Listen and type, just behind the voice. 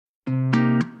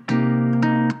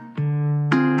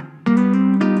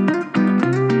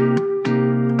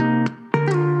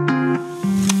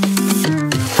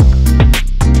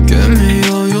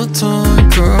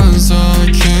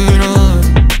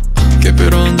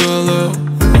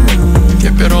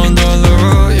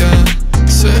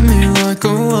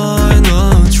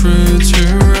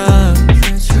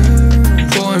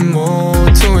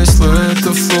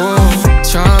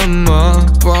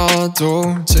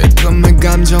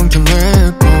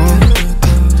연결해보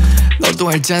너도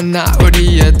알잖아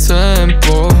우리의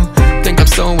tempo Think I'm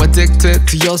so addicted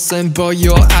to your simple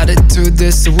Your attitude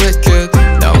is so wicked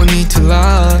No need to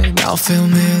lie Now feel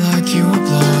me like you are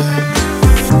blind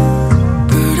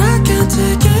But I can't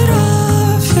take it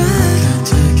off, yeah. Can't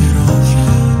take it off,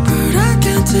 yeah. But I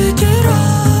can't take it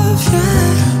off,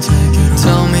 yeah. Can't take it off.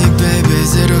 Tell me baby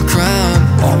is it a crime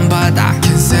One bite I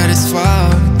can satisfy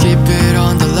Keep it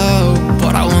on the low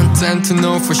But I want them to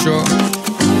know for sure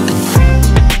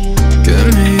Give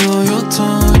me all your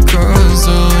time Cause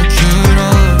I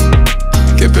cannot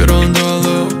Keep it on the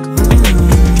low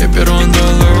Keep it on the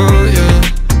low, yeah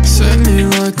Set me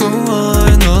like a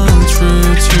wine I'll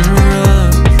treat you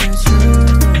right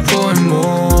Boy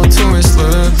more till we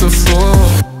slip the floor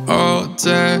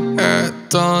어제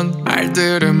했던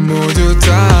말들은 모두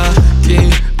다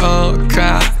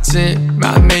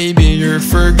기억하지만 Maybe you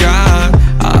forgot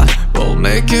I will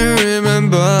make you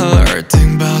remember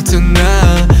Everything about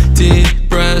tonight Deep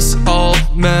breaths, all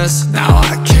mess Now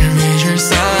I can read your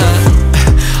sign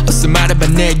어서 말해봐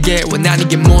내게 원하는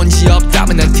게 뭔지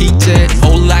없다면 난 TJ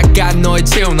올라가 너의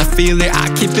체온 I feel it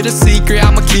I keep it a secret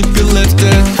I'ma keep you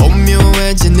lifted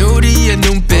오묘해진 우리의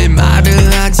눈빛 말을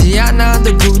하지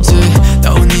않아도 굳이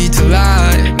No need to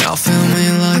lie Now feel me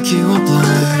like you are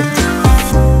blind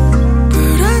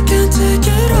But I can't take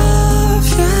it off,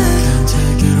 yeah. Can't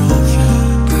take it off,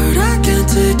 yeah. But I can't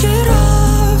take it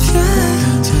off, yeah.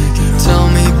 Can't take it off. Tell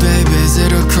me baby is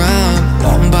it a crime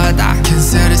One bite I can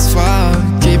satisfy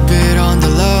Keep it on the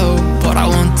low But I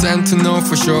want them to know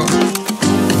for sure